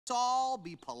let's all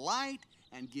be polite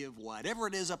and give whatever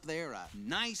it is up there a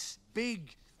nice,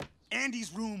 big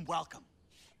Andy's room welcome.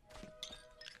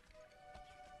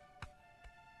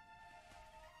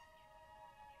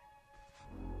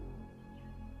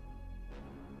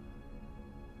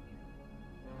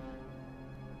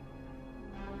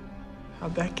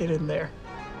 How'd that get in there?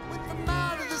 With the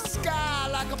mind of the sky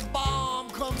like a bomb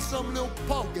comes some little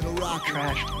punk in a rock.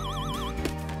 Trash.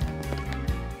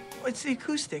 It's the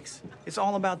acoustics. It's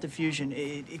all about diffusion.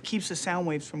 It keeps the sound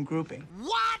waves from grouping.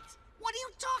 What? What are you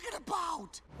talking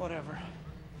about? Whatever.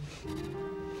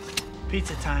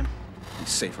 Pizza time. He's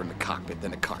safer in the cockpit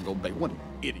than a cargo bay. What an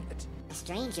idiot. A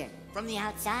stranger from the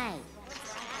outside.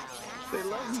 They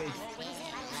love me.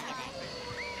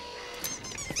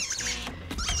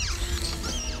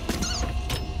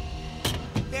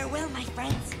 Farewell, my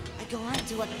friends. I go on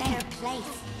to a better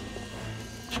place.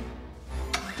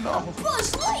 No.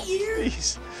 Buzzlightyear!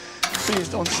 Please. Please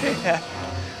don't say that.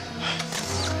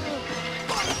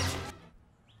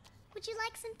 Would you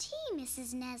like some tea,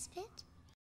 Mrs. Nesbit?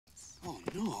 Oh,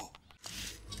 no.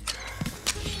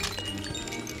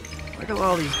 Where do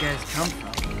all these guys come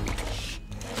from?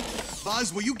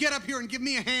 Buzz, will you get up here and give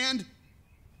me a hand?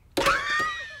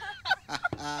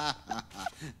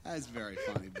 That's very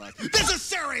funny, Buzz. This is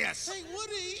serious! Hey,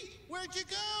 Woody, where'd you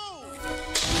go?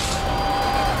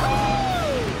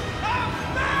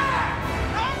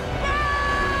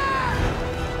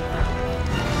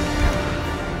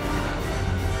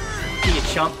 You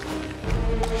chump.